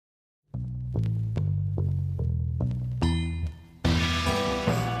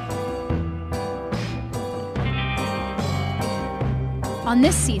On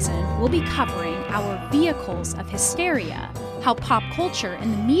this season, we'll be covering our vehicles of hysteria, how pop culture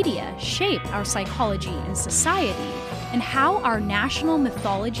and the media shape our psychology and society, and how our national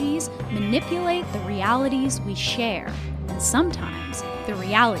mythologies manipulate the realities we share, and sometimes the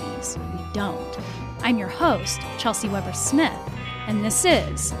realities we don't. I'm your host, Chelsea Weber-Smith, and this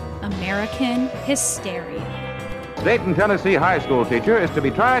is American Hysteria. Dayton, Tennessee high school teacher is to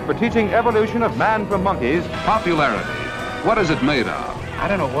be tried for teaching evolution of man from monkeys. Popularity. What is it made of? I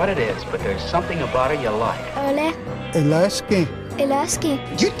don't know what it is, but there's something about it you like. Ole. Elaski. Elaski.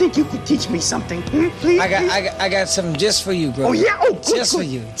 You think you could teach me something? Please? I got something just for you, bro. Oh, yeah? Oh, good, just good. for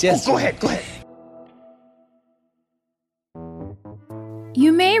you. Just go for ahead, you. go ahead.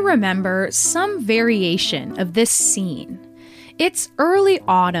 You may remember some variation of this scene. It's early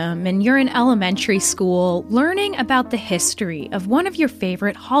autumn and you're in elementary school learning about the history of one of your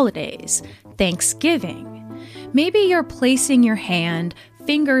favorite holidays, Thanksgiving. Maybe you're placing your hand,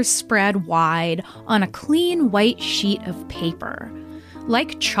 fingers spread wide, on a clean white sheet of paper.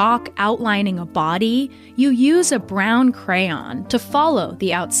 Like chalk outlining a body, you use a brown crayon to follow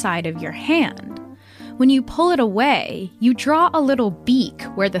the outside of your hand. When you pull it away, you draw a little beak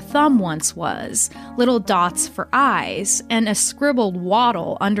where the thumb once was, little dots for eyes, and a scribbled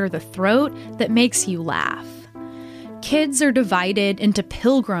waddle under the throat that makes you laugh. Kids are divided into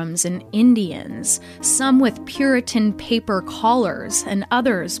pilgrims and Indians, some with Puritan paper collars and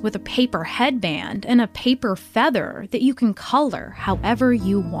others with a paper headband and a paper feather that you can color however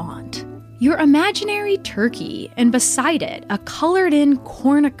you want. Your imaginary turkey and beside it a colored-in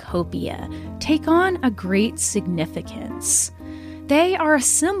cornucopia take on a great significance. They are a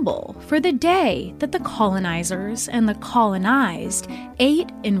symbol for the day that the colonizers and the colonized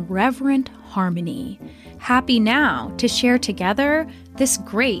ate in reverent harmony, happy now to share together this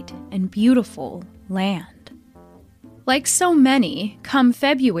great and beautiful land. Like so many, come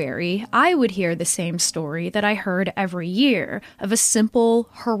February, I would hear the same story that I heard every year of a simple,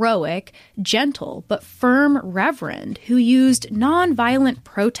 heroic, gentle, but firm reverend who used nonviolent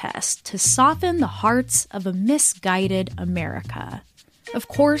protest to soften the hearts of a misguided America. Of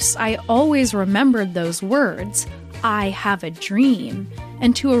course, I always remembered those words, "I have a dream,"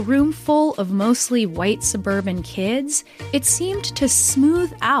 and to a room full of mostly white suburban kids, it seemed to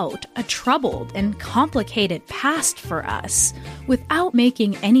smooth out a troubled and complicated past for us without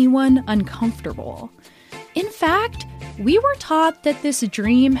making anyone uncomfortable. In fact, we were taught that this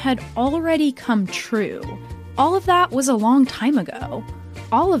dream had already come true. All of that was a long time ago.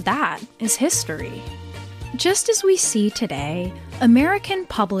 All of that is history. Just as we see today, American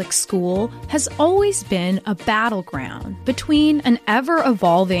public school has always been a battleground between an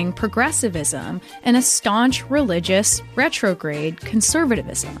ever-evolving progressivism and a staunch religious retrograde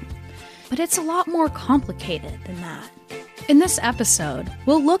conservatism. But it's a lot more complicated than that. In this episode,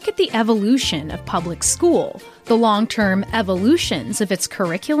 we'll look at the evolution of public school, the long-term evolutions of its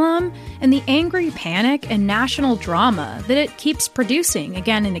curriculum, and the angry panic and national drama that it keeps producing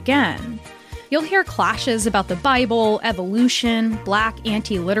again and again. You'll hear clashes about the Bible, evolution, black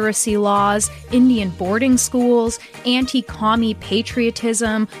anti-literacy laws, Indian boarding schools, anti-commie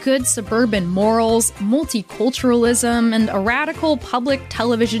patriotism, good suburban morals, multiculturalism, and a radical public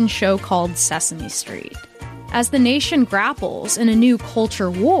television show called Sesame Street. As the nation grapples in a new culture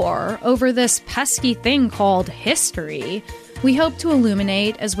war over this pesky thing called history, we hope to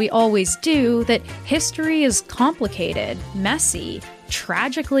illuminate, as we always do, that history is complicated, messy,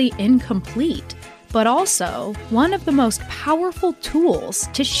 tragically incomplete, but also one of the most powerful tools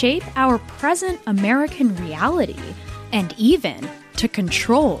to shape our present American reality and even to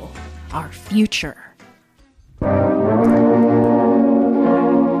control our future.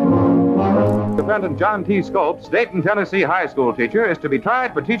 Defendant John T. Scopes, Dayton, Tennessee high school teacher, is to be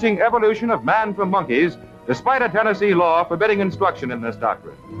tried for teaching evolution of man from monkeys, despite a Tennessee law forbidding instruction in this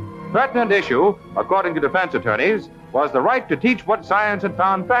doctrine. Pertinent issue, according to defense attorneys, was the right to teach what science had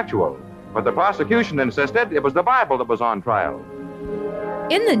found factual, but the prosecution insisted it was the Bible that was on trial.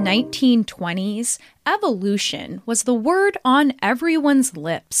 In the 1920s, evolution was the word on everyone's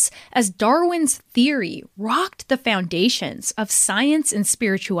lips as Darwin's theory rocked the foundations of science and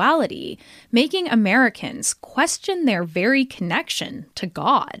spirituality, making Americans question their very connection to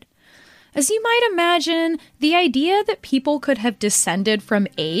God. As you might imagine, the idea that people could have descended from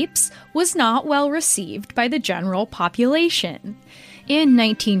apes was not well received by the general population. In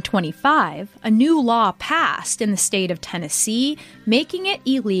 1925, a new law passed in the state of Tennessee, making it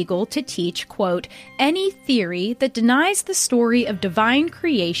illegal to teach, quote, any theory that denies the story of divine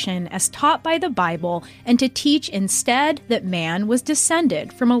creation as taught by the Bible, and to teach instead that man was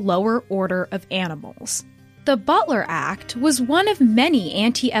descended from a lower order of animals. The Butler Act was one of many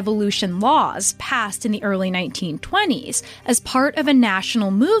anti-evolution laws passed in the early 1920s as part of a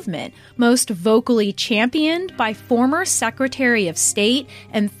national movement, most vocally championed by former Secretary of State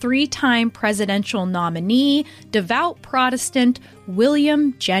and three-time presidential nominee, devout Protestant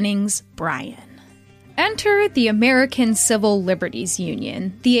William Jennings Bryan. Enter the American Civil Liberties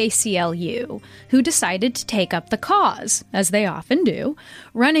Union, the ACLU, who decided to take up the cause, as they often do,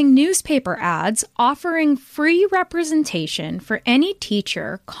 running newspaper ads offering free representation for any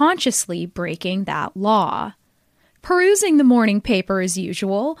teacher consciously breaking that law. Perusing the morning paper as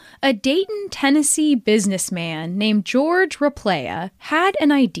usual, a Dayton, Tennessee businessman named George Raplaya had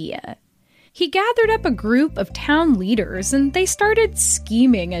an idea. He gathered up a group of town leaders and they started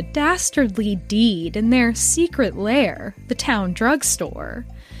scheming a dastardly deed in their secret lair, the town drugstore.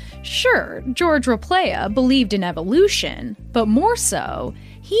 Sure, George Raplaya believed in evolution, but more so,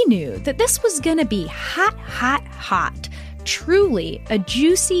 he knew that this was gonna be hot, hot, hot, truly a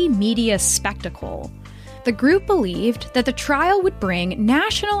juicy media spectacle. The group believed that the trial would bring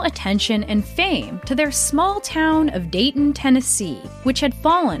national attention and fame to their small town of Dayton, Tennessee, which had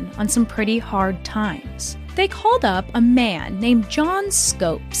fallen on some pretty hard times. They called up a man named John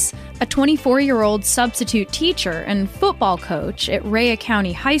Scopes, a 24-year-old substitute teacher and football coach at Rea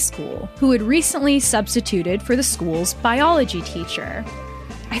County High School, who had recently substituted for the school's biology teacher.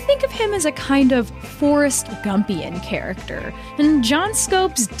 I think of him as a kind of Forrest Gumpian character, and John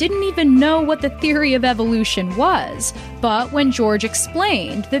Scopes didn't even know what the theory of evolution was, but when George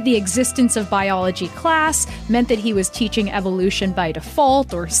explained that the existence of biology class meant that he was teaching evolution by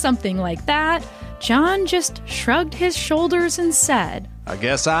default or something like that, John just shrugged his shoulders and said, "I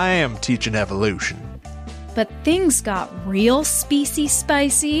guess I am teaching evolution." But things got real species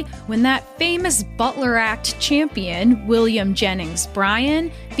spicy when that famous Butler Act champion, William Jennings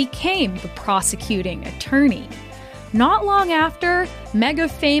Bryan, became the prosecuting attorney. Not long after,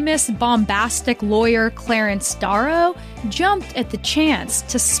 mega-famous bombastic lawyer Clarence Darrow jumped at the chance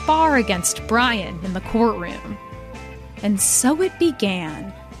to spar against Bryan in the courtroom. And so it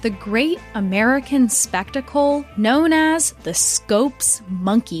began, the great American spectacle known as the Scopes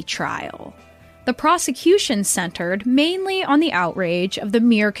Monkey Trial. The prosecution centered mainly on the outrage of the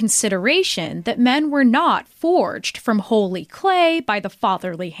mere consideration that men were not forged from holy clay by the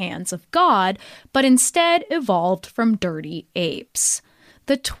fatherly hands of God, but instead evolved from dirty apes.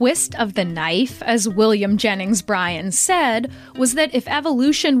 The twist of the knife, as William Jennings Bryan said, was that if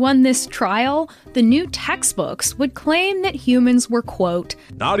evolution won this trial, the new textbooks would claim that humans were, quote,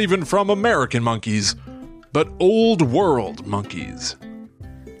 "not even from American monkeys, but old world monkeys."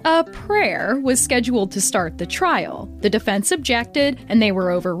 A prayer was scheduled to start the trial. The defense objected, and they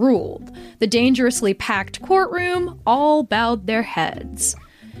were overruled. The dangerously packed courtroom all bowed their heads.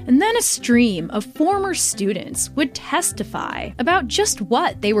 And then a stream of former students would testify about just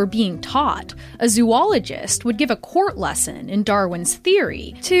what they were being taught. A zoologist would give a court lesson in Darwin's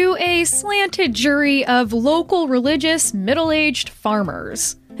theory to a slanted jury of local religious middle-aged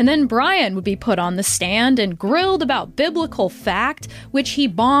farmers. And then Bryan would be put on the stand and grilled about biblical fact, which he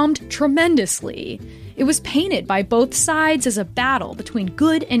bombed tremendously. It was painted by both sides as a battle between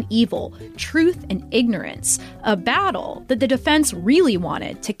good and evil, truth and ignorance, a battle that the defense really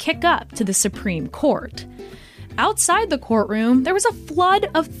wanted to kick up to the Supreme Court. Outside the courtroom, there was a flood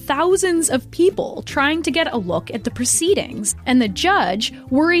of thousands of people trying to get a look at the proceedings, and the judge,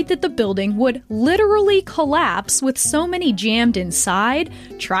 worried that the building would literally collapse with so many jammed inside,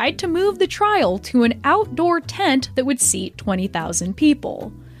 tried to move the trial to an outdoor tent that would seat 20,000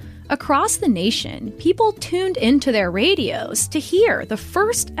 people. Across the nation, people tuned into their radios to hear the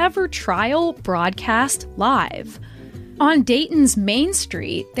first ever trial broadcast live. On Dayton's Main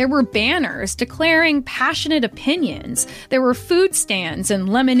Street, there were banners declaring passionate opinions. There were food stands and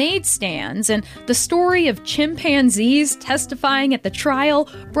lemonade stands, and the story of chimpanzees testifying at the trial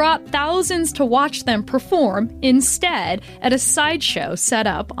brought thousands to watch them perform instead at a sideshow set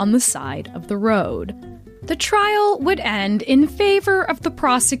up on the side of the road. The trial would end in favor of the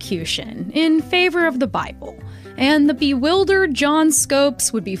prosecution, in favor of the Bible, and the bewildered John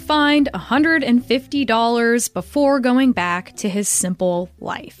Scopes would be fined $150 before going back to his simple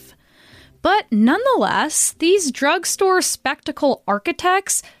life. But nonetheless, these drugstore spectacle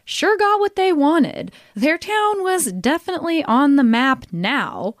architects sure got what they wanted. Their town was definitely on the map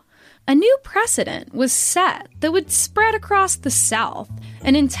now. A new precedent was set that would spread across the South,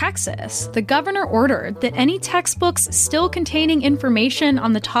 and in Texas, the governor ordered that any textbooks still containing information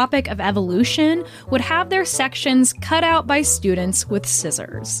on the topic of evolution would have their sections cut out by students with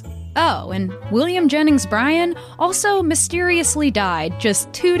scissors. Oh, and William Jennings Bryan also mysteriously died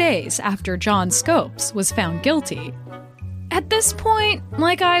just 2 days after John Scopes was found guilty. At this point,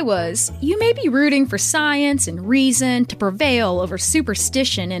 like I was, you may be rooting for science and reason to prevail over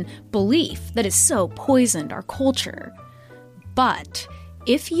superstition and belief that has so poisoned our culture. But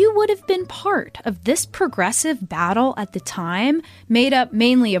if you would have been part of this progressive battle at the time, made up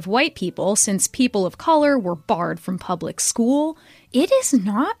mainly of white people since people of color were barred from public school, it is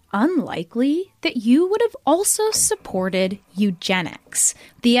not unlikely that you would have also supported eugenics,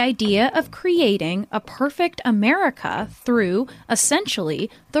 the idea of creating a perfect America through, essentially,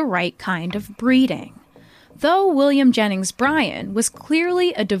 the right kind of breeding. Though William Jennings Bryan was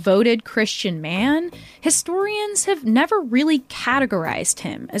clearly a devoted Christian man, historians have never really categorized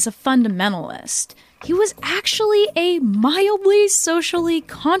him as a fundamentalist. He was actually a mildly socially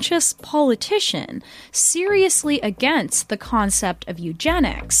conscious politician, seriously against the concept of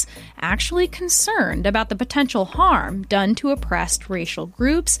eugenics, actually concerned about the potential harm done to oppressed racial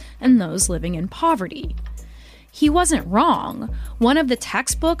groups and those living in poverty. He wasn't wrong. One of the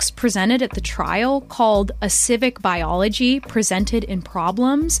textbooks presented at the trial, called A Civic Biology Presented in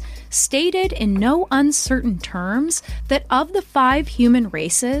Problems, stated in no uncertain terms that of the 5 human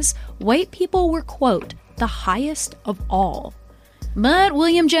races, white people were, quote, the highest of all. But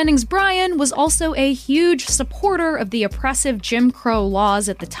William Jennings Bryan was also a huge supporter of the oppressive Jim Crow laws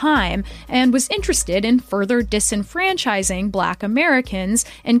at the time and was interested in further disenfranchising Black Americans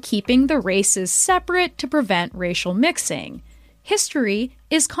and keeping the races separate to prevent racial mixing. History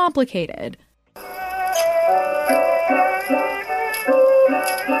is complicated.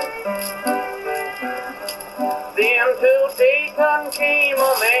 Then to Dayton came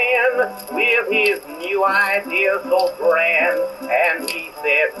a man with his new ideas so grand, and he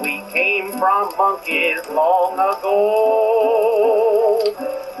said we came from monkeys long ago.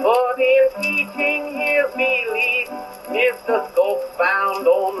 But in teaching his belief, Mr. Scopes found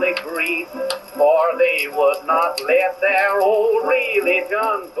only grief, for they would not let their old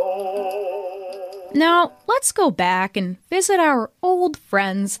religion go. Now, let's go back and visit our old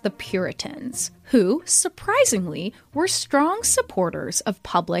friends, the Puritans, who, surprisingly, were strong supporters of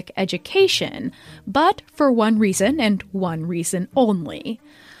public education, but for one reason and one reason only.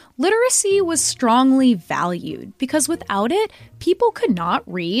 Literacy was strongly valued because without it, people could not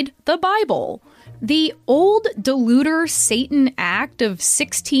read the Bible. The Old Deluder Satan Act of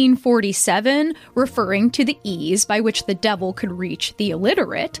 1647, referring to the ease by which the devil could reach the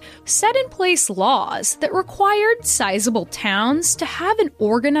illiterate, set in place laws that required sizable towns to have an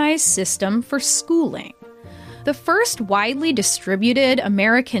organized system for schooling. The first widely distributed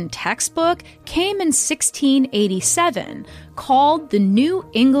American textbook came in 1687, called the New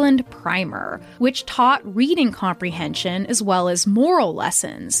England Primer, which taught reading comprehension as well as moral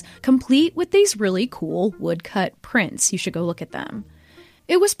lessons, complete with these really cool woodcut prints. You should go look at them.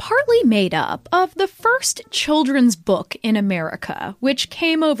 It was partly made up of the first children's book in America, which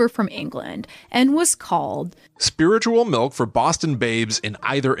came over from England, and was called Spiritual Milk for Boston Babes in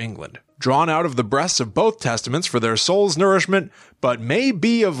Either England, drawn out of the breasts of both testaments for their soul's nourishment, but may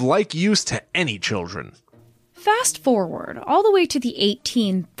be of like use to any children. Fast forward all the way to the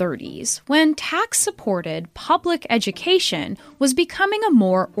 1830s, when tax-supported public education was becoming a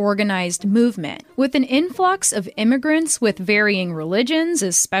more organized movement. With an influx of immigrants with varying religions,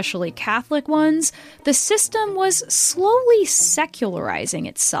 especially Catholic ones, the system was slowly secularizing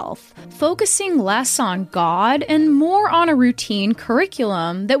itself, focusing less on God and more on a routine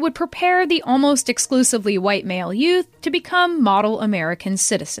curriculum that would prepare the almost exclusively white male youth to become model American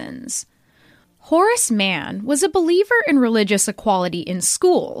citizens. Horace Mann was a believer in religious equality in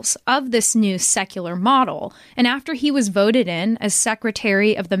schools of this new secular model, and after he was voted in as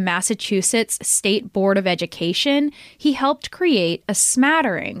secretary of the Massachusetts State Board of Education, he helped create a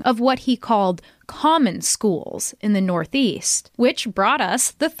smattering of what he called common schools in the Northeast, which brought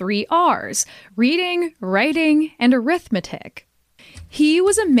us the 3 R's: reading, writing, and arithmetic. He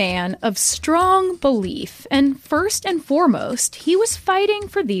was a man of strong belief, and first and foremost, he was fighting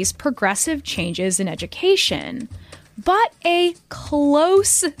for these progressive changes in education. But a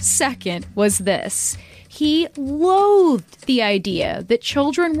close second was this. He loathed the idea that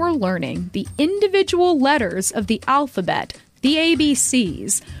children were learning the individual letters of the alphabet, the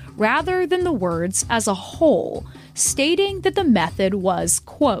ABCs, rather than the words as a whole, stating that the method was,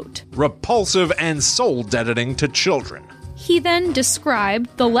 quote, repulsive and soul-deadening to children. He then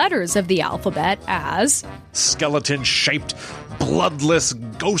described the letters of the alphabet as skeleton-shaped, bloodless,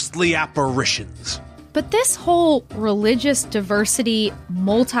 ghostly apparitions. But this whole religious diversity,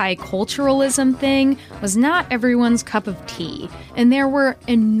 multiculturalism thing was not everyone's cup of tea, and there were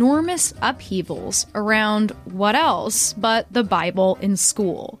enormous upheavals around what else but the Bible in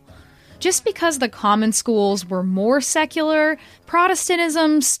school. Just because the common schools were more secular,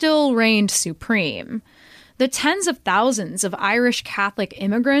 Protestantism still reigned supreme. The tens of thousands of Irish Catholic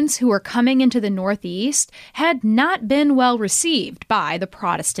immigrants who were coming into the Northeast had not been well received by the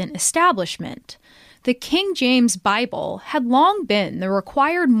Protestant establishment. The King James Bible had long been the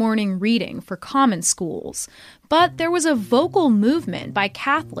required morning reading for common schools, but there was a vocal movement by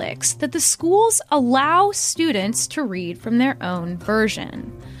Catholics that the schools allow students to read from their own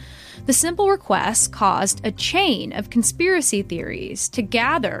version. The simple request caused a chain of conspiracy theories to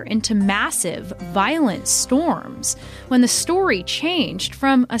gather into massive, violent storms when the story changed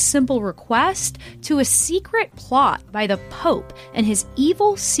from a simple request to a secret plot by the Pope and his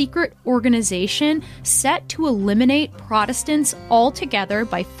evil secret organization set to eliminate Protestants altogether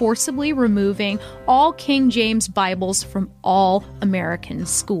by forcibly removing all King James Bibles from all American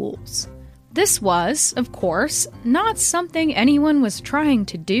schools. This was, of course, not something anyone was trying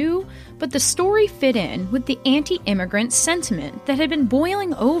to do, but the story fit in with the anti-immigrant sentiment that had been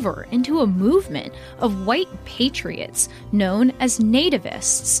boiling over into a movement of white patriots known as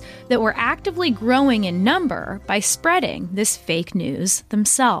nativists that were actively growing in number by spreading this fake news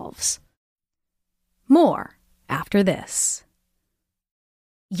themselves. More after this.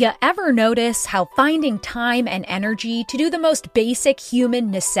 You ever notice how finding time and energy to do the most basic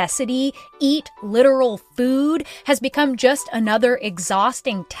human necessity, eat literal food, has become just another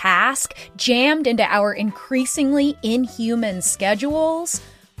exhausting task jammed into our increasingly inhuman schedules?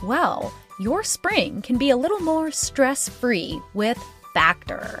 Well, your spring can be a little more stress-free with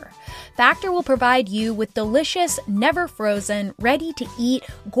Factor. Factor will provide you with delicious, never-frozen, ready-to-eat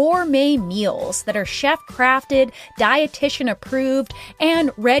gourmet meals that are chef-crafted, dietitian-approved,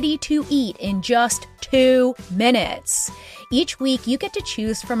 and ready to eat in just 2 minutes. Each week, you get to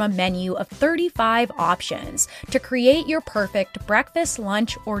choose from a menu of 35 options to create your perfect breakfast,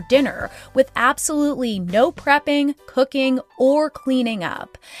 lunch, or dinner with absolutely no prepping, cooking, or cleaning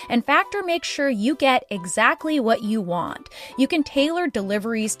up. And Factor makes sure you get exactly what you want. You can tailor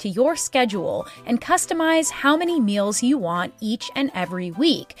deliveries to your schedule and customize how many meals you want each and every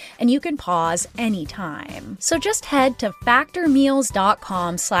week, and you can pause anytime. So just head to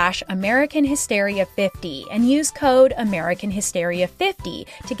factormeals.com/AmericanHysteria50 and use code AmericanHysteria50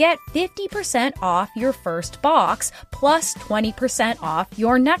 to get 50% off your first box plus 20% off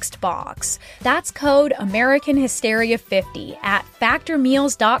your next box. That's code AmericanHysteria50 at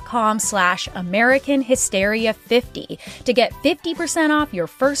factormeals.com/AmericanHysteria50 to get 50% off your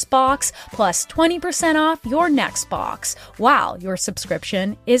first box plus 20% off your next box while your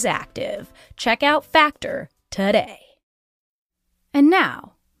subscription is active. Check out Factor today. And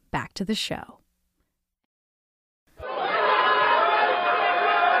now, back to the show.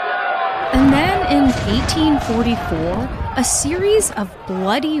 And then in 1844, a series of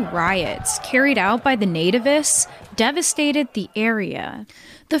bloody riots carried out by the nativists devastated the area.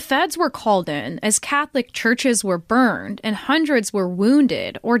 The feds were called in as Catholic churches were burned and hundreds were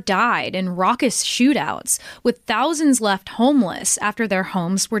wounded or died in raucous shootouts, with thousands left homeless after their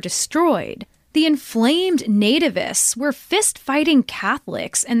homes were destroyed. The inflamed nativists were fist-fighting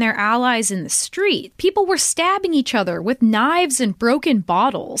Catholics and their allies in the street. People were stabbing each other with knives and broken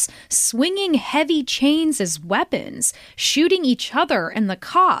bottles, swinging heavy chains as weapons, shooting each other and the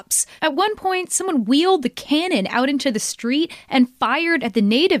cops. At one point, someone wheeled the cannon out into the street and fired at the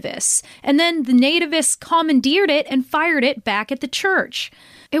nativists, and then the nativists commandeered it and fired it back at the church.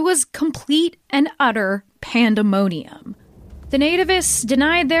 It was complete and utter pandemonium. The nativists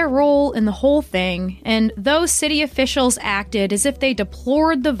denied their role in the whole thing, and though city officials acted as if they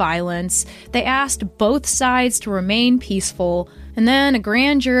deplored the violence, they asked both sides to remain peaceful, and then a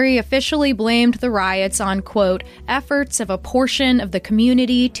grand jury officially blamed the riots on, quote, efforts of a portion of the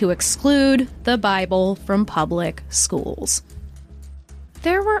community to exclude the Bible from public schools.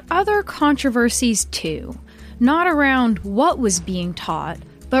 There were other controversies too, not around what was being taught,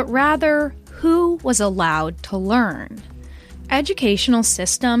 but rather who was allowed to learn. Educational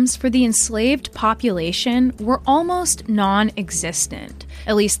systems for the enslaved population were almost non-existent,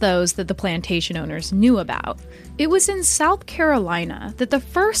 at least those that the plantation owners knew about. It was in South Carolina that the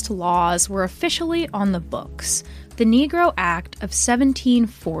first laws were officially on the books, the Negro Act of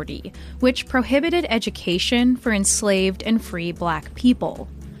 1740, which prohibited education for enslaved and free black people.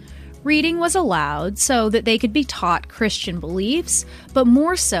 Reading was allowed so that they could be taught Christian beliefs, but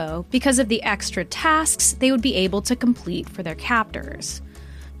more so because of the extra tasks they would be able to complete for their captors.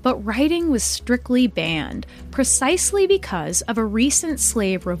 but writing was strictly banned, precisely because of a recent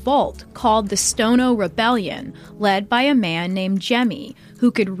slave revolt called the Stono Rebellion, led by a man named Jemmy,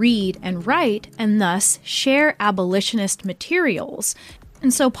 who could read and write and thus share abolitionist materials.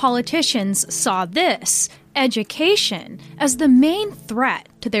 And so politicians saw this, education, as the main threat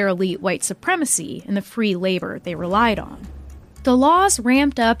to their elite white supremacy and the free labor they relied on. The laws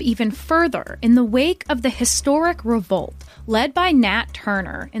ramped up even further in the wake of the historic revolt led by Nat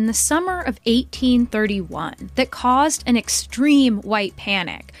Turner in the summer of 1831 that caused an extreme white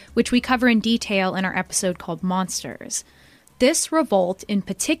panic, which we cover in detail in our episode called Monsters. This revolt in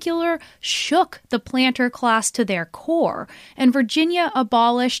particular shook the planter class to their core, and Virginia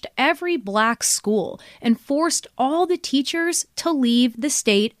abolished every black school and forced all the teachers to leave the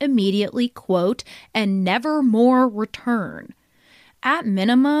state immediately, quote, and never more return. At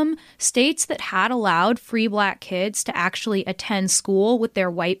minimum, states that had allowed free black kids to actually attend school with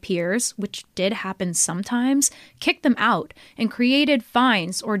their white peers, which did happen sometimes, kicked them out and created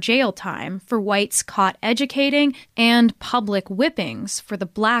fines or jail time for whites caught educating and public whippings for the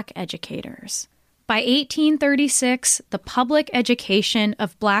black educators. By 1836, the public education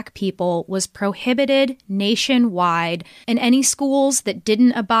of black people was prohibited nationwide, and any schools that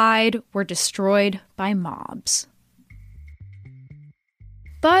didn't abide were destroyed by mobs.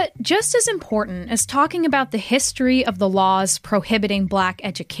 But just as important as talking about the history of the laws prohibiting black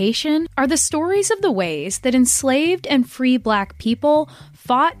education are the stories of the ways that enslaved and free black people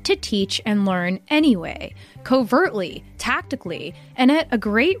fought to teach and learn anyway, covertly, tactically, and at a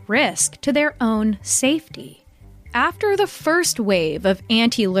great risk to their own safety. After the first wave of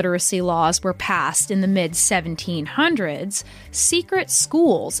anti-literacy laws were passed in the mid-1700s, secret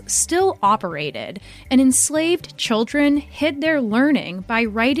schools still operated, and enslaved children hid their learning by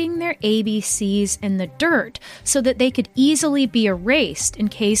writing their ABCs in the dirt so that they could easily be erased in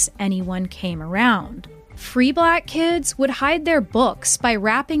case anyone came around. Free black kids would hide their books by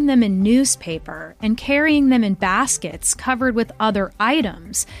wrapping them in newspaper and carrying them in baskets covered with other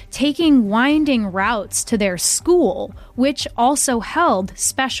items, taking winding routes to their school, which also held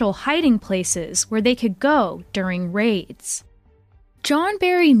special hiding places where they could go during raids. John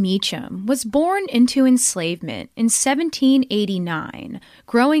Barry Meacham was born into enslavement in 1789,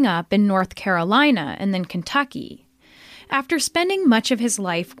 growing up in North Carolina and then Kentucky. After spending much of his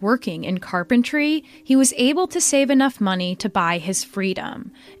life working in carpentry, he was able to save enough money to buy his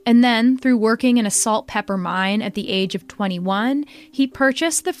freedom. And then, through working in a salt pepper mine at the age of 21, he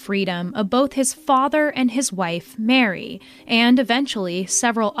purchased the freedom of both his father and his wife, Mary, and eventually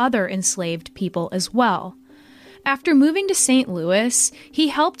several other enslaved people as well. After moving to St. Louis, he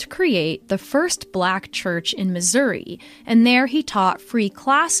helped create the first black church in Missouri, and there he taught free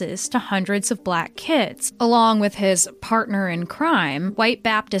classes to hundreds of black kids, along with his partner in crime, white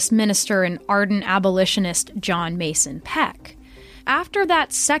Baptist minister and ardent abolitionist John Mason Peck. After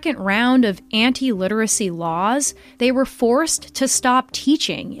that second round of anti-literacy laws, they were forced to stop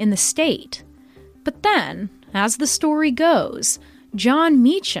teaching in the state. But then, as the story goes, John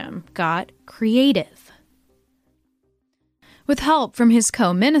Meacham got creative. With help from his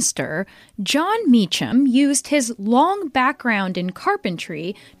co-minister, John Meacham used his long background in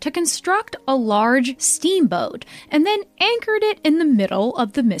carpentry to construct a large steamboat and then anchored it in the middle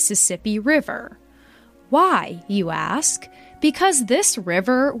of the Mississippi River. Why, you ask? Because this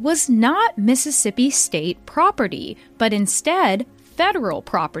river was not Mississippi state property, but instead federal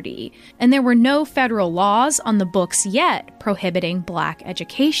property, and there were no federal laws on the books yet prohibiting black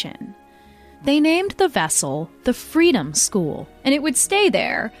education. They named the vessel the Freedom School, and it would stay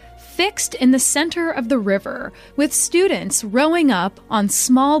there, fixed in the center of the river, with students rowing up on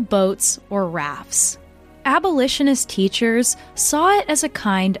small boats or rafts. Abolitionist teachers saw it as a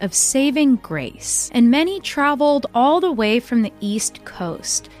kind of saving grace, and many traveled all the way from the East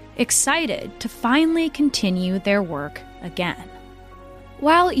Coast, excited to finally continue their work again.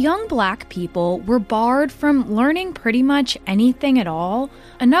 While young black people were barred from learning pretty much anything at all,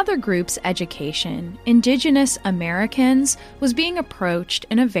 another group's education, Indigenous Americans, was being approached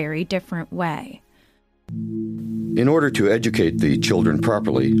in a very different way. In order to educate the children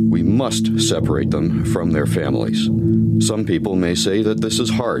properly, we must separate them from their families. Some people may say that this is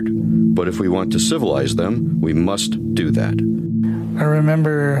hard, but if we want to civilize them, we must do that. I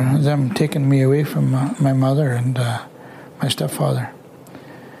remember them taking me away from my mother and my stepfather.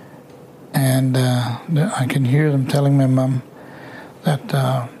 And I can hear them telling my mom that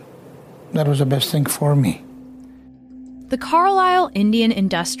that was the best thing for me. The Carlisle Indian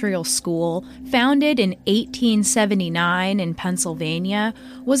Industrial School, founded in 1879 in Pennsylvania,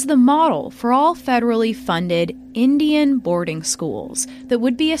 was the model for all federally funded Indian boarding schools that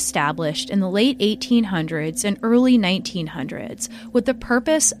would be established in the late 1800s and early 1900s with the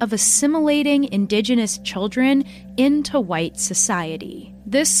purpose of assimilating indigenous children into white society.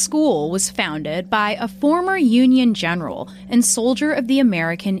 This school was founded by a former Union general and soldier of the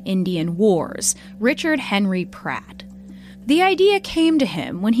American Indian Wars, Richard Henry Pratt. The idea came to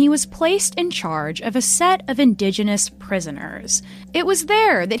him when he was placed in charge of a set of indigenous prisoners. It was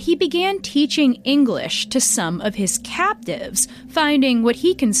there that he began teaching English to some of his captives, finding what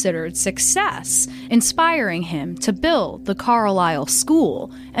he considered success, inspiring him to build the Carlisle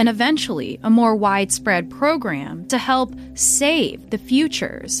School and eventually a more widespread program to help save the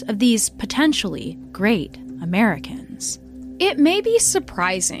futures of these potentially great Americans. It may be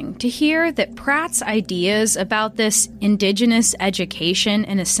surprising to hear that Pratt's ideas about this indigenous education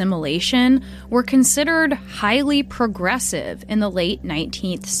and assimilation were considered highly progressive in the late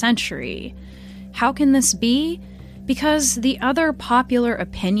 19th century. How can this be? Because the other popular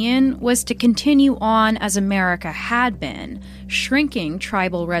opinion was to continue on as America had been, shrinking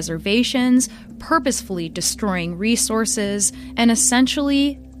tribal reservations, purposefully destroying resources, and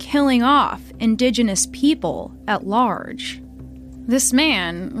essentially killing off indigenous people at large. This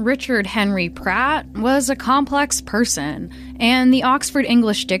man, Richard Henry Pratt, was a complex person, and the Oxford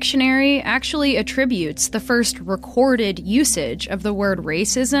English Dictionary actually attributes the first recorded usage of the word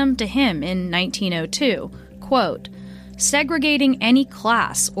racism to him in 1902. Quote, "Segregating any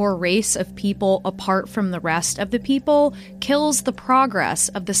class or race of people apart from the rest of the people kills the progress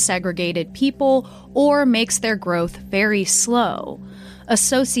of the segregated people or makes their growth very slow.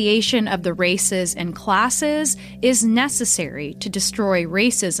 Association of the races and classes is necessary to destroy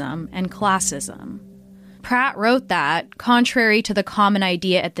racism and classism." Pratt wrote that, contrary to the common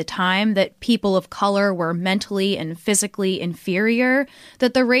idea at the time that people of color were mentally and physically inferior,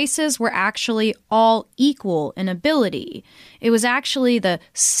 that the races were actually all equal in ability. It was actually the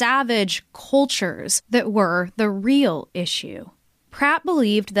savage cultures that were the real issue. Pratt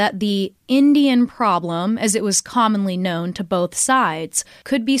believed that the Indian problem, as it was commonly known to both sides,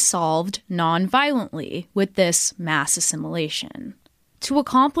 could be solved non-violently with this mass assimilation. To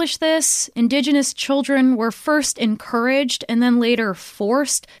accomplish this, indigenous children were first encouraged and then later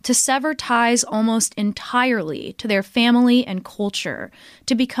forced to sever ties almost entirely to their family and culture,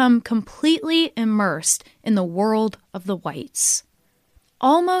 to become completely immersed in the world of the whites.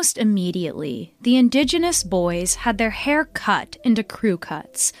 Almost immediately, the indigenous boys had their hair cut into crew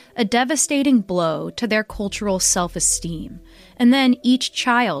cuts, a devastating blow to their cultural self-esteem, and then each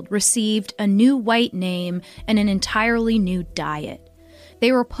child received a new white name and an entirely new diet.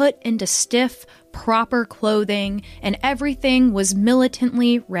 They were put into stiff, proper clothing, and everything was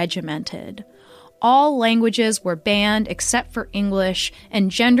militantly regimented. All languages were banned except for English, and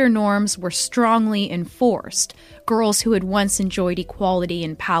gender norms were strongly enforced. Girls who had once enjoyed equality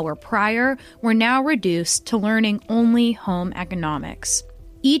and power prior were now reduced to learning only home economics.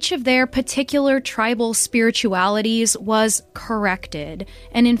 Each of their particular tribal spiritualities was corrected,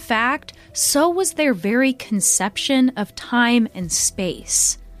 and in fact, so was their very conception of time and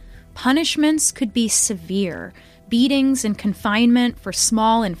space. Punishments could be severe, beatings and confinement for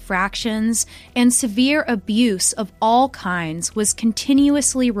small infractions, and severe abuse of all kinds was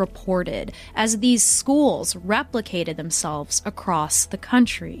continuously reported as these schools replicated themselves across the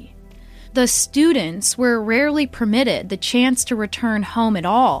country. The students were rarely permitted the chance to return home at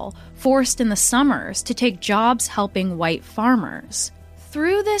all, forced in the summers to take jobs helping white farmers.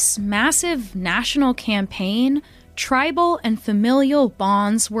 Through this massive national campaign, tribal and familial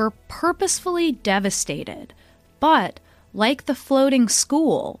bonds were purposefully devastated. But, like the floating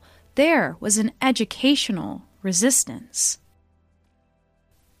school, there was an educational resistance.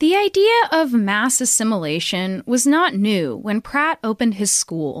 The idea of mass assimilation was not new when Pratt opened his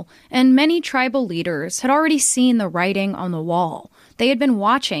school, and many tribal leaders had already seen the writing on the wall. They had been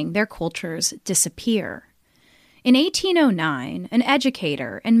watching their cultures disappear. In 1809, an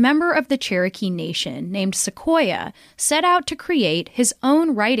educator and member of the Cherokee Nation named Sequoyah set out to create his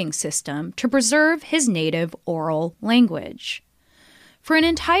own writing system to preserve his native oral language. For an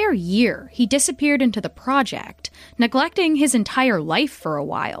entire year, he disappeared into the project, neglecting his entire life for a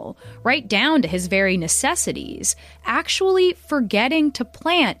while, right down to his very necessities, actually forgetting to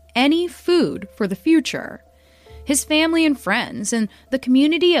plant any food for the future. His family and friends and the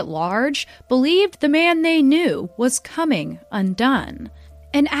community at large believed the man they knew was coming undone.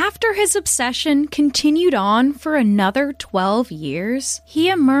 And after his obsession continued on for another 12 years, he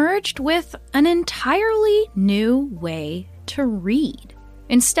emerged with an entirely new way to read.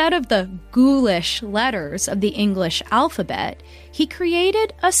 Instead of the ghoulish letters of the English alphabet, he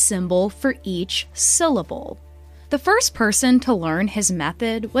created a symbol for each syllable. The first person to learn his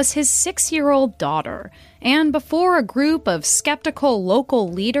method was his 6-year-old daughter, and before a group of skeptical local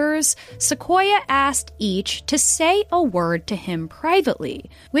leaders, Sequoyah asked each to say a word to him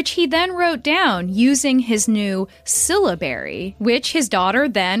privately, which he then wrote down using his new syllabary, which his daughter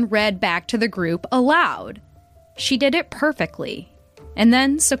then read back to the group aloud. She did it perfectly, and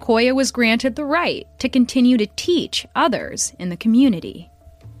then Sequoyah was granted the right to continue to teach others in the community.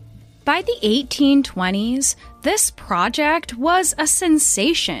 By the 1820s, this project was a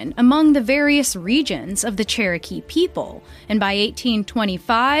sensation among the various regions of the Cherokee people, and by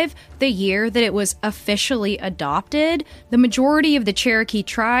 1825, the year that it was officially adopted, the majority of the Cherokee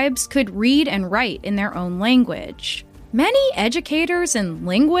tribes could read and write in their own language. Many educators and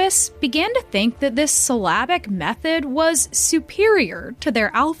linguists began to think that this syllabic method was superior to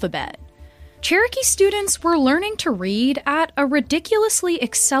their alphabet. Cherokee students were learning to read at a ridiculously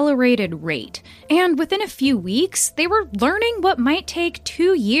accelerated rate, and within a few weeks, they were learning what might take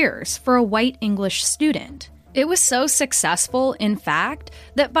 2 years for a white English student. It was so successful, in fact,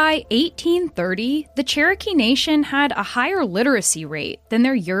 that by 1830, the Cherokee Nation had a higher literacy rate than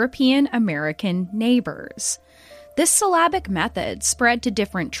their European American neighbors. This syllabic method spread to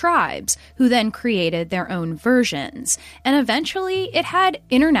different tribes, who then created their own versions, and eventually it had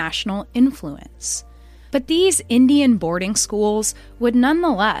international influence. But these Indian boarding schools would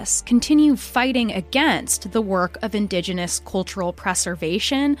nonetheless continue fighting against the work of indigenous cultural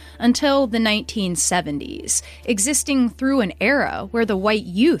preservation until the 1970s, existing through an era where the white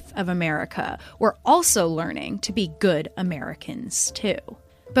youth of America were also learning to be good Americans, too.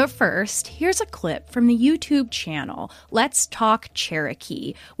 But first, here's a clip from the YouTube channel Let's Talk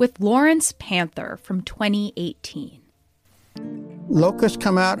Cherokee with Lawrence Panther from 2018. Locusts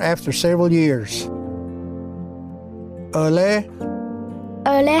come out after several years. Ole.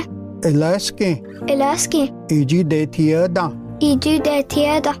 Ole. Elaski. Elaski. Iju de tieda. Iju de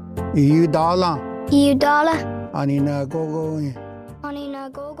tieda. Iu dala. Iu dala. Anina gogoi.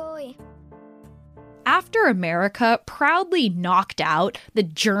 Anina gogoi. After America proudly knocked out the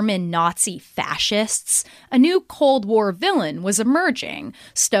German Nazi fascists, a new Cold War villain was emerging,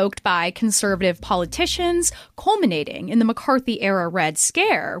 stoked by conservative politicians, culminating in the McCarthy-era Red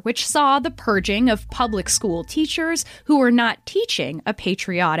Scare, which saw the purging of public school teachers who were not teaching a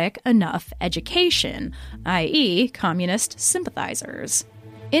patriotic enough education, i.e., communist sympathizers.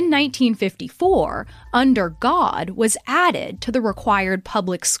 In 1954, Under God was added to the required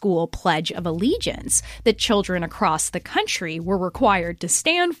public school Pledge of Allegiance that children across the country were required to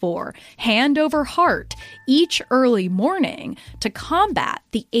stand for, hand over heart, each early morning to combat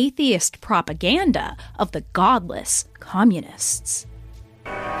the atheist propaganda of the godless communists.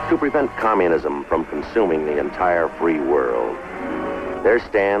 To prevent communism from consuming the entire free world, there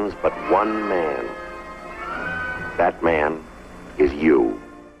stands but one man. That man is you.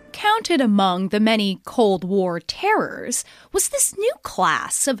 Counted among the many Cold War terrors was this new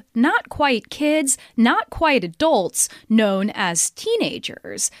class of not quite kids, not quite adults, known as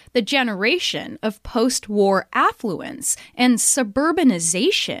teenagers, the generation of post-war affluence and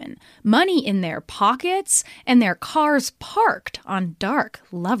suburbanization, money in their pockets, and their cars parked on dark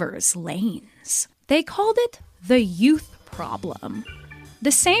lovers' lanes. They called it the youth problem.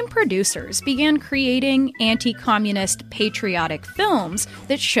 The same producers began creating anti-communist patriotic films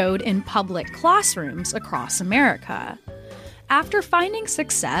that showed in public classrooms across America. After finding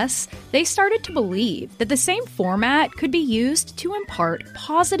success, they started to believe that the same format could be used to impart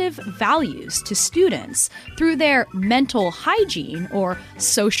positive values to students through their mental hygiene or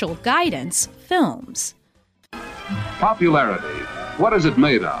social guidance films. Popularity. What is it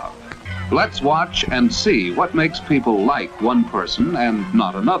made of? Let's watch and see what makes people like one person and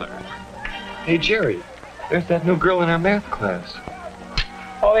not another. Hey, Jerry, there's that new girl in our math class.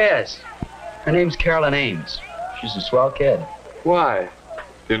 Oh, yes. Her name's Carolyn Ames. She's a swell kid. Why?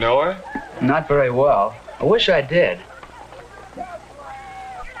 Do you know her? Not very well. I wish I did.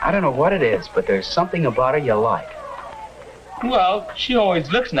 I don't know what it is, but there's something about her you like. Well, she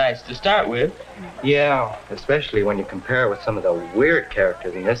always looks nice to start with. Yeah, especially when you compare her with some of the weird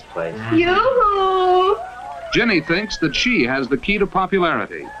characters in this place. Yoo-hoo! Jenny thinks that she has the key to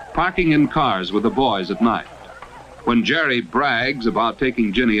popularity, parking in cars with the boys at night. When Jerry brags about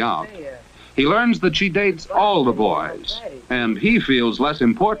taking Jenny out, he learns that she dates all the boys, and he feels less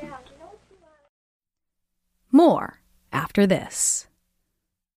important. More after this.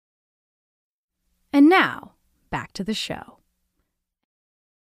 And now, back to the show.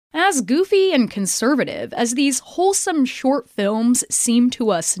 As goofy and conservative as these wholesome short films seem to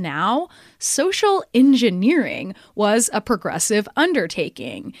us now, social engineering was a progressive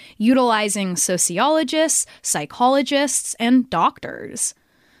undertaking, utilizing sociologists, psychologists, and doctors.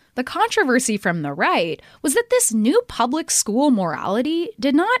 The controversy from the right was that this new public school morality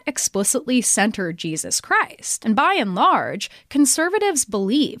did not explicitly center Jesus Christ, and by and large, conservatives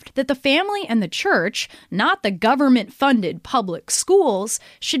believed that the family and the church, not the government-funded public schools,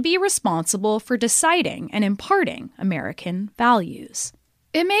 should be responsible for deciding and imparting American values.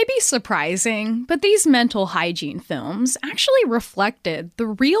 It may be surprising, but these mental hygiene films actually reflected the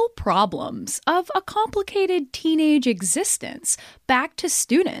real problems of a complicated teenage existence back to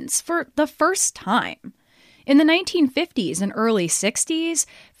students for the first time. In the 1950s and early 60s,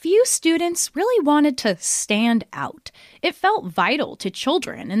 few students really wanted to stand out. It felt vital to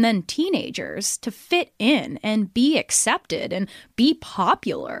children and then teenagers to fit in and be accepted and be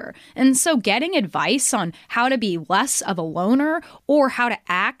popular. And so getting advice on how to be less of a loner or how to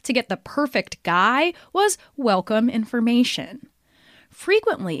act to get the perfect guy was welcome information.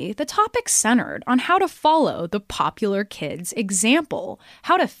 Frequently, the topic centered on how to follow the popular kid's example,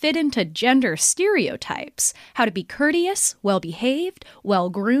 how to fit into gender stereotypes, how to be courteous, well-behaved,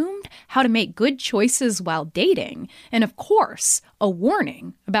 well-groomed, how to make good choices while dating, and of course, a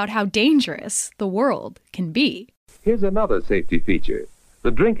warning about how dangerous the world can be. Here's another safety feature.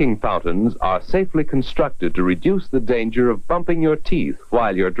 The drinking fountains are safely constructed to reduce the danger of bumping your teeth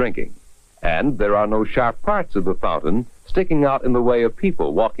while you're drinking. And there are no sharp parts of the fountain sticking out in the way of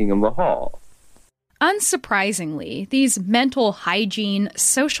people walking in the hall. Unsurprisingly, these mental hygiene,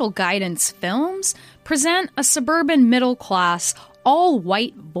 social guidance films present a suburban middle-class,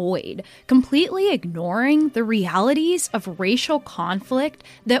 all-white void, completely ignoring the realities of racial conflict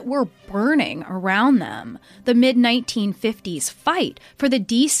that were burning around them, the mid-1950s fight for the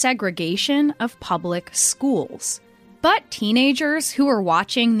desegregation of public schools. But teenagers who were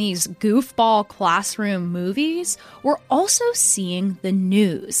watching these goofball classroom movies were also seeing the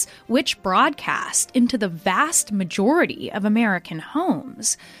news, which broadcast into the vast majority of American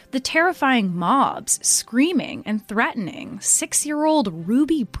homes. The terrifying mobs screaming and threatening 6-year-old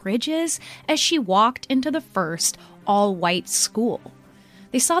Ruby Bridges as she walked into the first all-white school.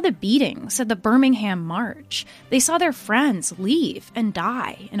 They saw the beatings at the Birmingham March. They saw their friends leave and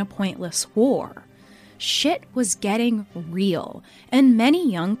die in a pointless war. Shit was getting real, and many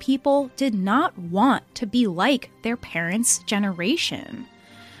young people did not want to be like their parents' generation.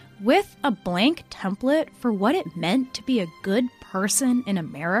 With a blank template for what it meant to be a good person in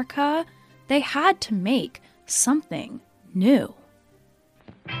America, they had to make something new.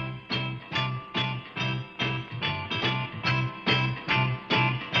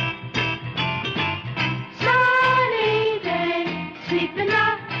 Sunny day, sweeping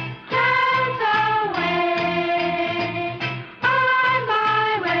up clouds away. On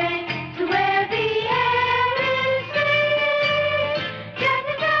my way to where the air is free.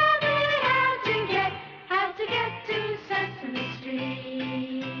 Getting down there, how to get to Sesame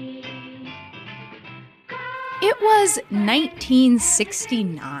Street. It was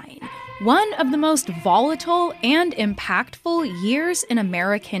 1969, one of the most volatile and impactful years in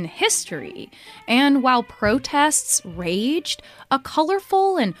American history. And while protests raged, a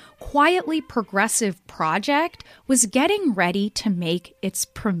colorful and quietly progressive project was getting ready to make its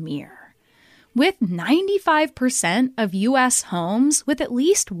premiere. With 95% of U.S. homes with at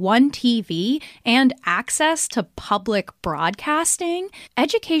least one TV and access to public broadcasting,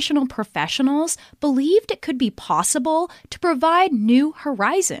 educational professionals believed it could be possible to provide new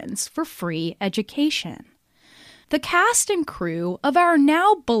horizons for free education. The cast and crew of our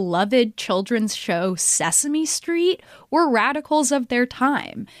now beloved children's show Sesame Street were radicals of their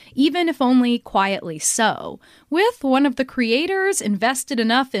time, even if only quietly so, with one of the creators invested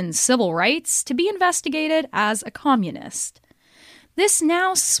enough in civil rights to be investigated as a communist. This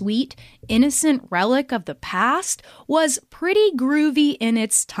now sweet, innocent relic of the past was pretty groovy in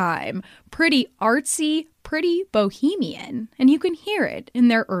its time, pretty artsy, pretty bohemian, and you can hear it in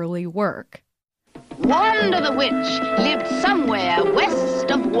their early work. Wanda the Witch lived somewhere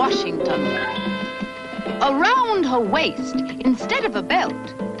west of Washington. Around her waist, instead of a belt,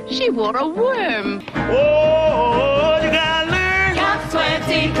 she wore a worm. Oh, you gotta learn. Count to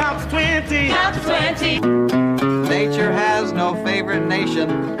 20. Count to 20. Count to 20. Nature has no favorite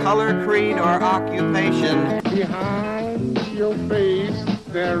nation, color, creed, or occupation. Behind your face,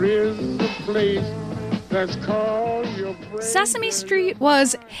 there is a place that's called your brain. Sesame Street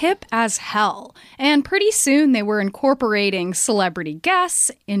was hip as hell, and pretty soon they were incorporating celebrity guests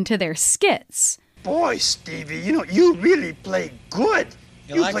into their skits. boy, Stevie, you really play good.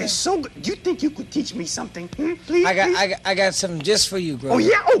 You like play it? so good. Do you think you could teach me something? Please? I got something just for you, bro. Oh,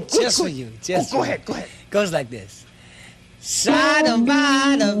 yeah? Oh, good, Just good. for you. Just go for ahead, you. go ahead. Goes like this.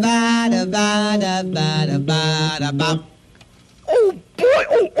 Sa-da-ba-da-ba-da-ba-da-ba-da-ba. Oh, boy.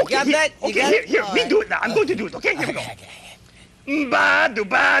 Oh, okay. got here, that? You Okay, got here, it? here. All Me right. do it now. I'm going to do it, okay? Here we go.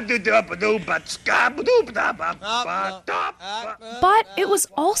 But it was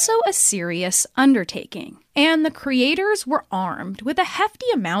also a serious undertaking, and the creators were armed with a hefty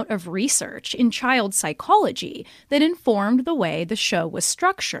amount of research in child psychology that informed the way the show was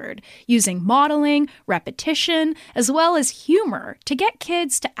structured, using modeling, repetition, as well as humor to get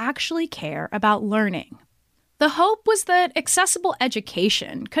kids to actually care about learning. The hope was that accessible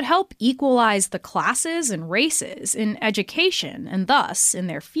education could help equalize the classes and races in education and thus in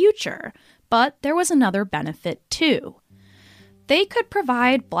their future, but there was another benefit too. They could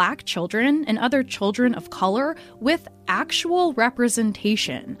provide Black children and other children of color with actual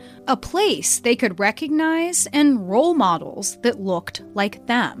representation, a place they could recognize, and role models that looked like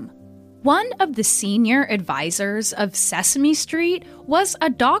them. One of the senior advisors of Sesame Street was a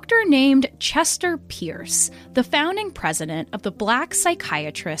doctor named Chester Pierce, the founding president of the Black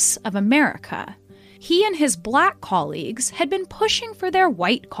Psychiatrists of America. He and his Black colleagues had been pushing for their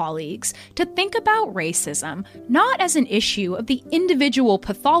white colleagues to think about racism not as an issue of the individual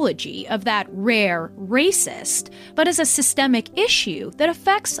pathology of that rare racist, but as a systemic issue that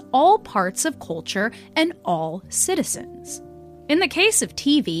affects all parts of culture and all citizens. In the case of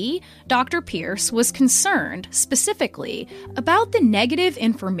TV, Dr. Pierce was concerned specifically about the negative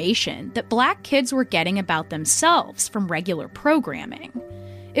information that Black kids were getting about themselves from regular programming.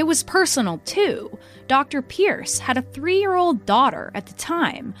 It was personal, too. Dr. Pierce had a 3-year-old daughter at the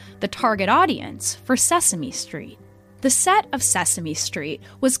time, the target audience for Sesame Street. The set of Sesame Street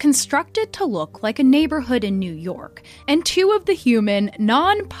was constructed to look like a neighborhood in New York, and 2 of the human,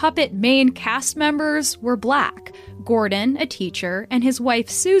 non-puppet main cast members were Black, Gordon, a teacher, and his wife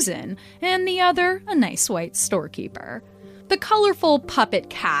Susan, and the other, a nice white storekeeper. The colorful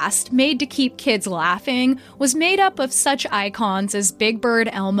puppet cast, made to keep kids laughing, was made up of such icons as Big Bird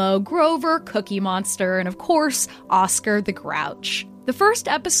Elmo, Grover, Cookie Monster, and of course, Oscar the Grouch. The first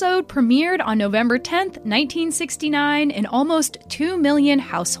episode premiered on November 10th, 1969 in almost 2 million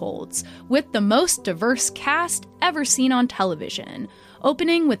households, with the most diverse cast ever seen on television,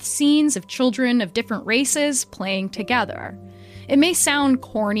 opening with scenes of children of different races playing together. It may sound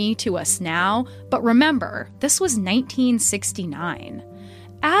corny to us now, but remember, this was 1969.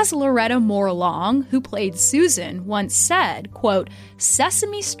 As Loretta Moore Long, who played Susan, once said, quote,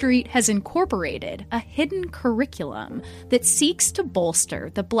 "Sesame Street has incorporated a hidden curriculum that seeks to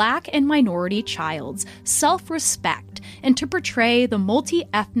bolster the Black and minority child's self-respect and to portray the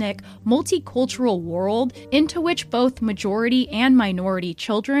multi-ethnic, multicultural world into which both majority and minority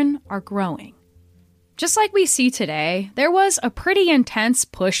children are growing." Just like we see today, there was a pretty intense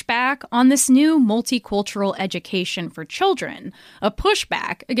pushback on this new multicultural education for children, a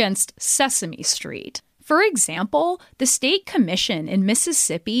pushback against Sesame Street. For example, the state commission in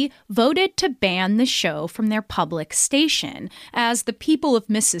Mississippi voted to ban the show from their public station, as the people of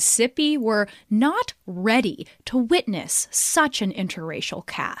Mississippi were not ready to witness such an interracial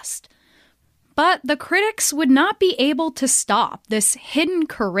cast. But the critics would not be able to stop this hidden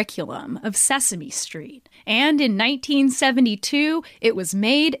curriculum of Sesame Street. And in 1972, it was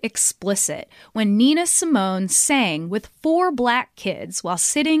made explicit when Nina Simone sang with 4 Black kids while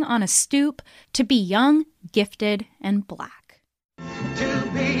sitting on a stoop to be young, gifted, and Black. To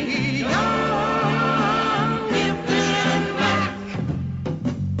be young, gifted, and black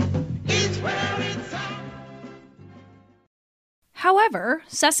is where it's at. However,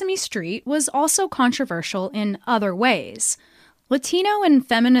 Sesame Street was also controversial in other ways. Latino and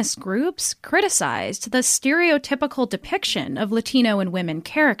feminist groups criticized the stereotypical depiction of Latino and women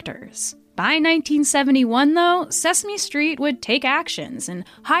characters. By 1971, though, Sesame Street would take actions and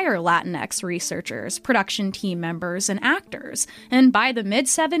hire Latinx researchers, production team members, and actors. And by the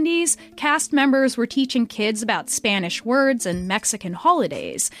mid-70s, cast members were teaching kids about Spanish words and Mexican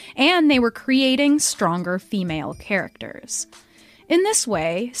holidays, and they were creating stronger female characters. In this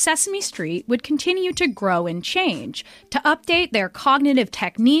way, Sesame Street would continue to grow and change, to update their cognitive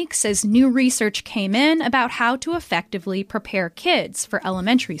techniques as new research came in about how to effectively prepare kids for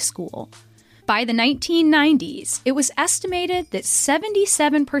elementary school. By the 1990s, it was estimated that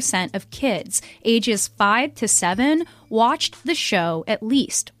 77% of kids ages 5 to 7 watched the show at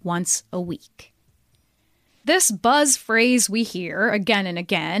least once a week. This buzz phrase we hear again and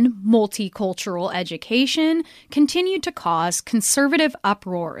again, multicultural education, continued to cause conservative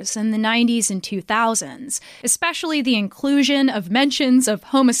uproars in the 90s and 2000s, especially the inclusion of mentions of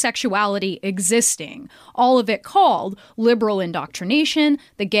homosexuality existing, all of it called liberal indoctrination,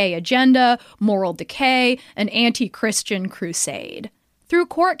 the gay agenda, moral decay, an anti-Christian crusade. Through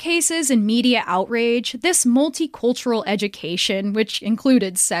court cases and media outrage, this multicultural education, which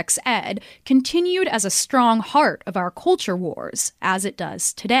included sex ed, continued as a strong heart of our culture wars, as it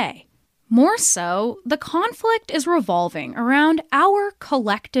does today. More so, the conflict is revolving around our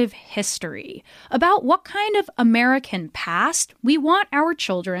collective history, about what kind of American past we want our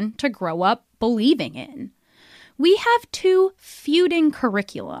children to grow up believing in. We have two feuding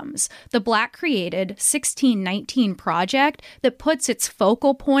curriculums, the Black-created 1619 Project that puts its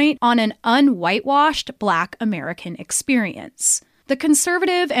focal point on an unwhitewashed Black American experience. The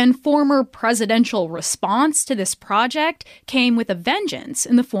conservative and former presidential response to this project came with a vengeance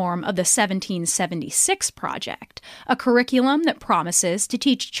in the form of the 1776 Project, a curriculum that promises to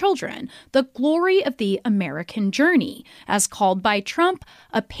teach children the glory of the American journey, as called by Trump,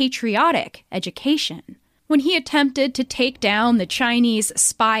 a patriotic education. When he attempted to take down the Chinese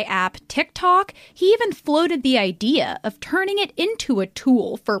spy app TikTok, he even floated the idea of turning it into a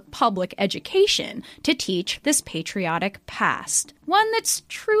tool for public education to teach this patriotic past. One that's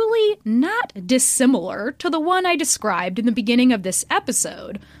truly not dissimilar to the one I described in the beginning of this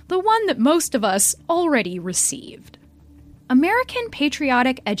episode, the one that most of us already received. American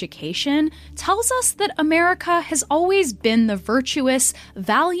patriotic education tells us that America has always been the virtuous,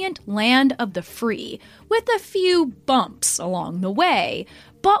 valiant land of the free, with a few bumps along the way,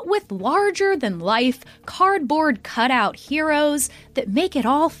 but with larger-than-life, cardboard cutout heroes that make it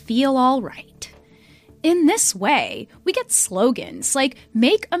all feel all right. In this way, we get slogans like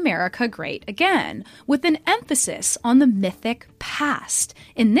Make America Great Again, with an emphasis on the mythic past.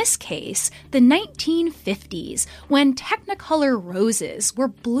 In this case, the 1950s, when Technicolor roses were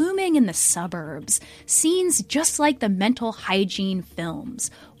blooming in the suburbs, scenes just like the mental hygiene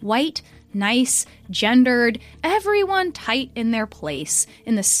films, white, nice, gendered, everyone tight in their place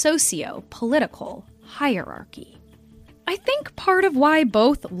in the socio-political hierarchy. I think part of why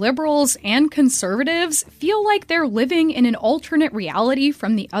both liberals and conservatives feel like they're living in an alternate reality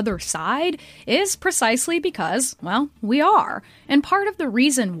from the other side is precisely because, well, we are. And part of the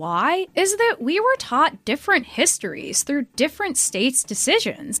reason why is that we were taught different histories through different states'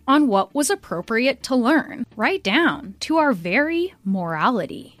 decisions on what was appropriate to learn, right down to our very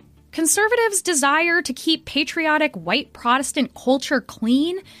morality. Conservatives' desire to keep patriotic white Protestant culture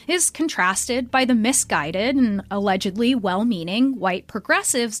clean is contrasted by the misguided and allegedly well-meaning white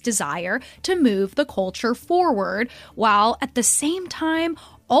progressives' desire to move the culture forward, while at the same time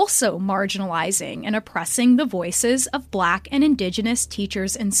also marginalizing and oppressing the voices of Black and Indigenous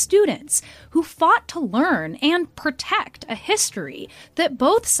teachers and students who fought to learn and protect a history that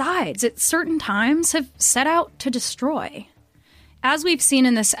both sides at certain times have set out to destroy. As we've seen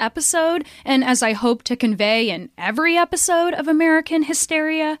in this episode, and as I hope to convey in every episode of American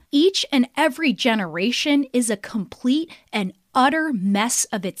Hysteria, each and every generation is a complete and utter mess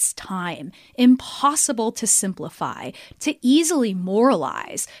of its time, impossible to simplify, to easily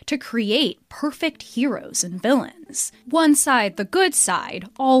moralize, to create perfect heroes and villains. One side the good side,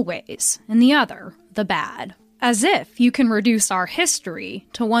 always, and the other the bad. As if you can reduce our history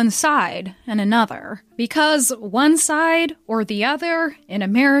to one side and another. Because one side or the other in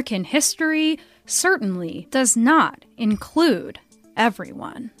American history certainly does not include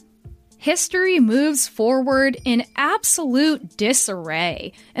everyone. History moves forward in absolute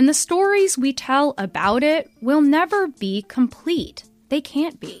disarray, and the stories we tell about it will never be complete. They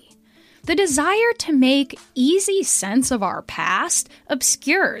can't be. The desire to make easy sense of our past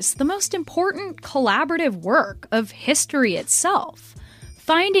obscures the most important collaborative work of history itself,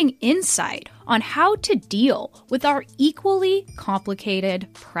 finding insight on how to deal with our equally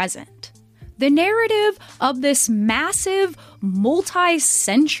complicated present. The narrative of this massive,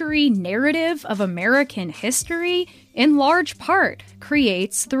 multi-century narrative of American history, in large part,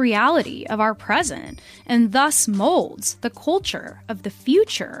 creates the reality of our present, and thus molds the culture of the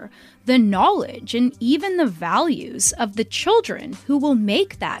future, the knowledge and even the values of the children who will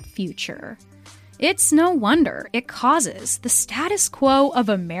make that future. It's no wonder it causes the status quo of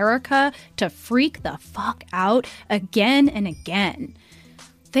America to freak the fuck out again and again.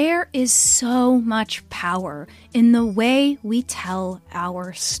 There is so much power in the way we tell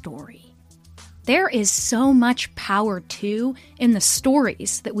our story. There is so much power, too, in the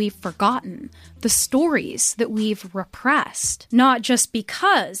stories that we've forgotten, the stories that we've repressed, not just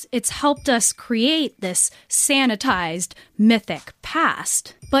because it's helped us create this sanitized, mythic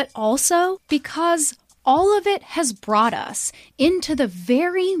past, but also because all of it has brought us into the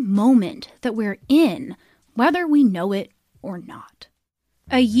very moment that we're in, whether we know it or not.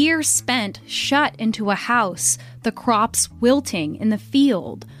 A year spent shut into a house, the crops wilting in the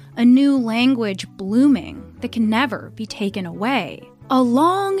field, a new language blooming that can never be taken away. A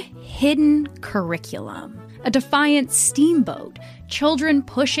long, hidden curriculum. A defiant steamboat, children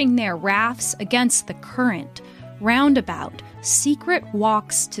pushing their rafts against the current. Roundabout, secret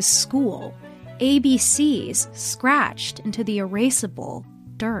walks to school. ABCs scratched into the erasable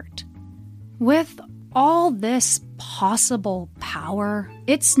dirt. With all this possible power,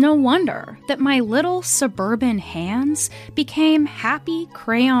 it's no wonder that my little suburban hands became happy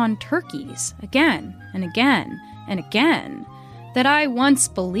crayon turkeys again and again and again. That I once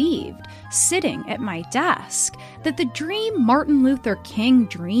believed, sitting at my desk, that the dream Martin Luther King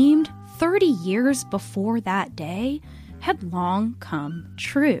dreamed 30 years before that day had long come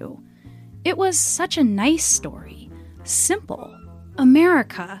true. It was such a nice story, simple.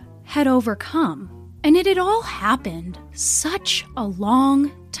 America had overcome. And it had all happened such a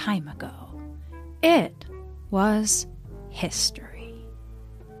long time ago. It was history.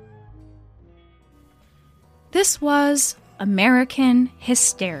 This was American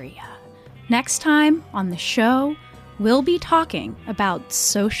Hysteria. Next time on the show, we'll be talking about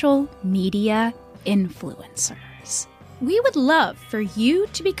social media influencers. We would love for you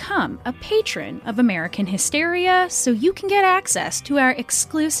to become a patron of American Hysteria so you can get access to our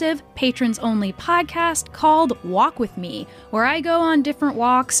exclusive patrons-only podcast called Walk With Me, where I go on different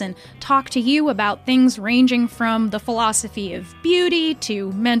walks and talk to you about things ranging from the philosophy of beauty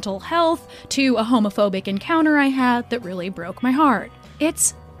to mental health to a homophobic encounter I had that really broke my heart.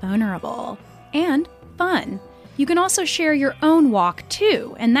 It's vulnerable and fun. You can also share your own walk,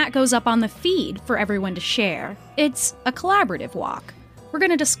 too, and that goes up on the feed for everyone to share. It's a collaborative walk. We're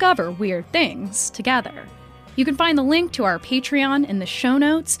going to discover weird things together. You can find the link to our Patreon in the show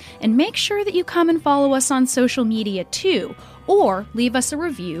notes, and make sure that you come and follow us on social media, too, or leave us a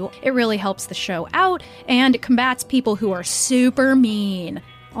review. It really helps the show out, and it combats people who are super mean,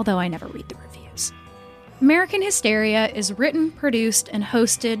 although I never read the reviews. American Hysteria is written, produced, and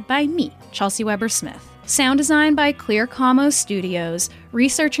hosted by me, Chelsea Weber-Smith. Sound design by Clear Como Studios,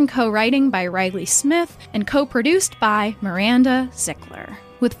 research and co-writing by Riley Smith, and co-produced by Miranda Zickler,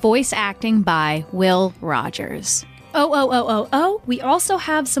 with voice acting by Will Rogers. We also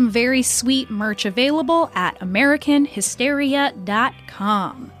have some very sweet merch available at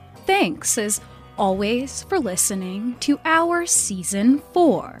AmericanHysteria.com. Thanks, as always, for listening to our Season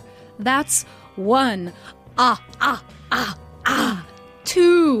 4. That's 1,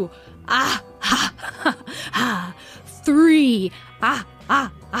 2, 3,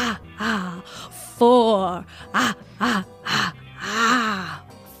 4,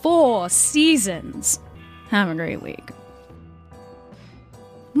 4 seasons. Have a great week.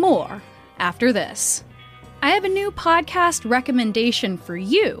 More after this. I have a new podcast recommendation for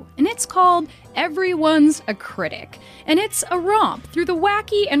you, and it's called Everyone's a Critic, and it's a romp through the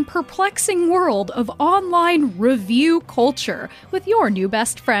wacky and perplexing world of online review culture with your new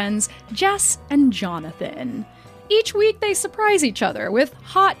best friends, Jess and Jonathan. Each week they surprise each other with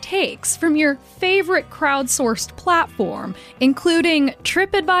hot takes from your favorite crowdsourced platform, including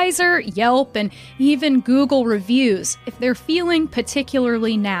TripAdvisor, Yelp, and even Google reviews if they're feeling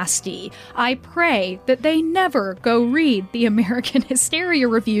particularly nasty. I pray that they never go read the American Hysteria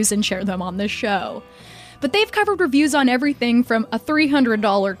reviews and share them on the show. But they've covered reviews on everything from a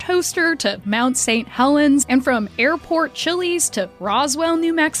 $300 toaster to Mount St. Helens, and from airport Chili's to Roswell,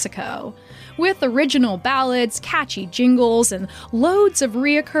 New Mexico. With original ballads, catchy jingles, and loads of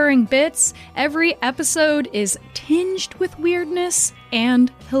reoccurring bits, every episode is tinged with weirdness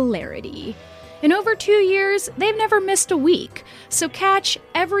and hilarity. In over 2 years, they've never missed a week, so catch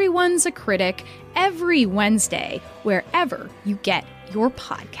Everyone's a Critic every Wednesday, wherever you get your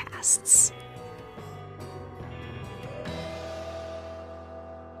podcasts.